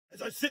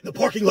As I sit in the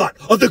parking lot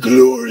of the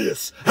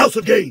glorious House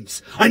of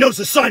Gainz, I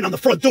noticed a sign on the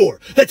front door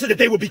that said that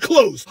they would be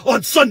closed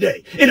on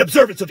Sunday in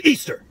observance of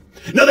Easter.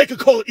 Now they could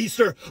call it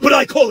Easter, but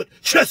I call it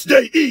Chest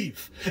Day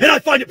Eve. And I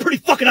find it pretty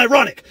fucking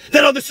ironic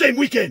that on the same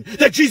weekend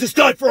that Jesus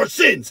died for our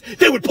sins,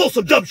 they would pull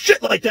some dumb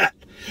shit like that.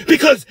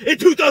 Because in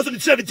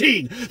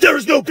 2017, there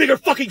is no bigger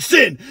fucking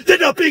sin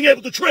than not being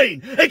able to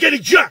train and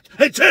getting jacked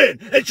and tan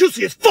and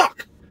juicy as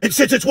fuck. And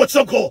since it's what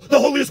some call the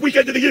holiest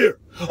weekend of the year,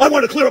 I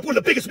want to clear up one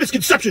of the biggest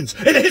misconceptions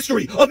in the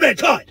history of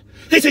mankind.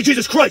 They say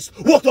Jesus Christ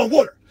walked on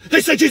water. They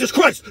say Jesus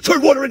Christ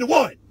turned water into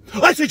wine.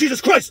 I say Jesus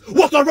Christ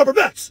walked on rubber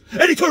mats,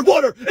 and he turned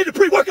water into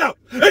pre-workout,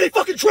 and he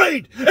fucking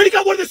trained, and he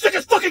got one of the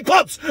sickest fucking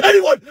pumps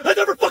anyone has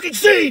ever fucking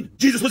seen!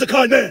 Jesus was a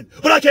kind man,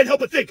 but I can't help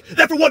but think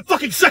that for one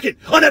fucking second,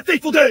 on that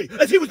fateful day,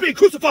 as he was being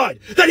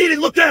crucified, that he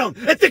didn't look down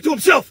and think to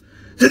himself,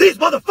 do these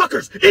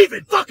motherfuckers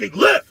even fucking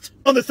lift?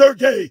 On the third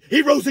day,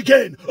 he rose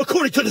again,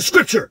 according to the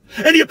scripture,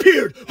 and he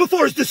appeared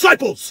before his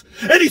disciples,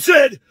 and he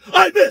said,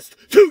 I missed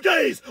 2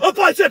 days of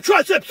bicep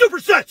tricep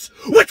supersets!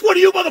 Which one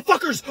of you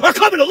motherfuckers are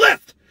coming to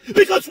lift?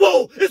 Because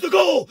swole is the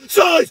goal,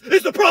 size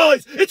is the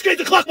prize, it's Gainz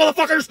o'clock,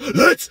 motherfuckers,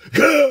 let's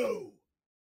go!